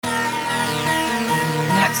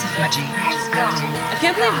I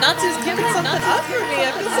can't believe Natsu's giving something up for me.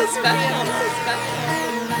 I feel so special.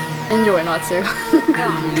 Enjoy Natsu.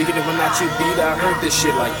 Negative when Natsu beat, I heard this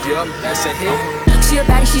shit like, yup, that's a hit. She a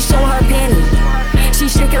baddie, she show her panty. She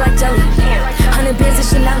shake it like jelly. 100 bands of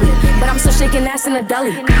Chanel, but I'm still shaking ass in the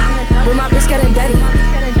deli. With my bitch getting dirty.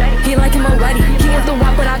 He like him already. He want the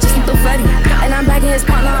wop, but I just want the Freddy. And I'm bagging his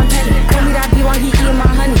partner, I'm petty. Call me that B while he eating my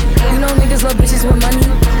honey. You know niggas love bitches with money.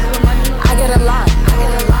 I get a lot.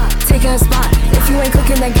 Taking a spot. If you ain't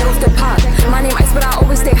cooking, then get off the pot. My name Ice, but I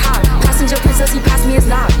always stay hot. Passenger princess, he passed me his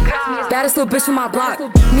knob. Baddest little bitch from my block.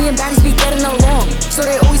 Me and baddies be getting along, so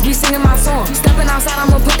they always be singing my song. Stepping outside,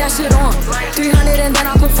 I'ma put that shit on. 300 and then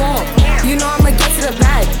I perform. You know I'ma get to the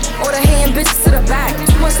bag. All the hating bitches to the back.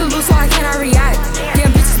 Too much to lose, so I cannot react.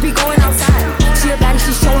 Damn bitches be going outside. She a baddie,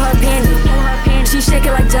 she show her panty. She shake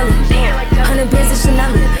it like jelly. 100 bands of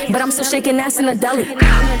Chanel, but I'm still shaking ass in the deli.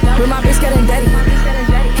 With my bitch getting dirty.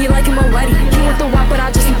 He like him already. He want the wop, but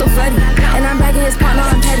I just want the Freddy. And I'm bagging his partner,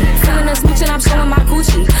 I'm petty. Feeling a smooch and I'm showing my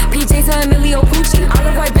Gucci. PJ to Emilio Pucci. I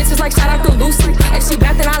love white bitches like shout out to Lucy. If she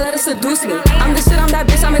back, then I let her seduce me. I'm the shit, I'm that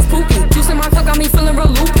bitch, I'm his poopy. Juicing my cup got me feeling real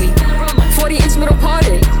loopy. 40-inch middle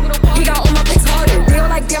parted. He got all my pics harder. They all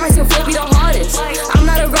like, damn, I still feel be the hardest. I'm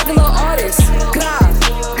not a regular artist.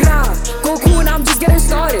 Go cool and I'm just getting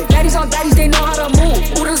started. Daddies on daddies, they know how to move.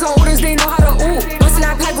 Oodles on oodles, they know how to ooh. Bustin'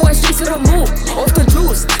 that pack, going straight to the moon. Off the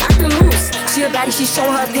juice, acting loose. She a baddie, she show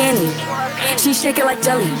her panty. She shake it like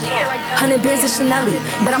jelly. 100 bands of Chanel,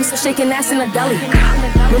 but I'm still shaking ass in the deli.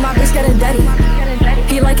 With my bitch getting dirty.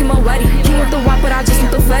 He like him already. He want the wop, but I just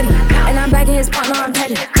want the Freddy. And I'm bagging his partner, I'm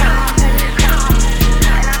petty.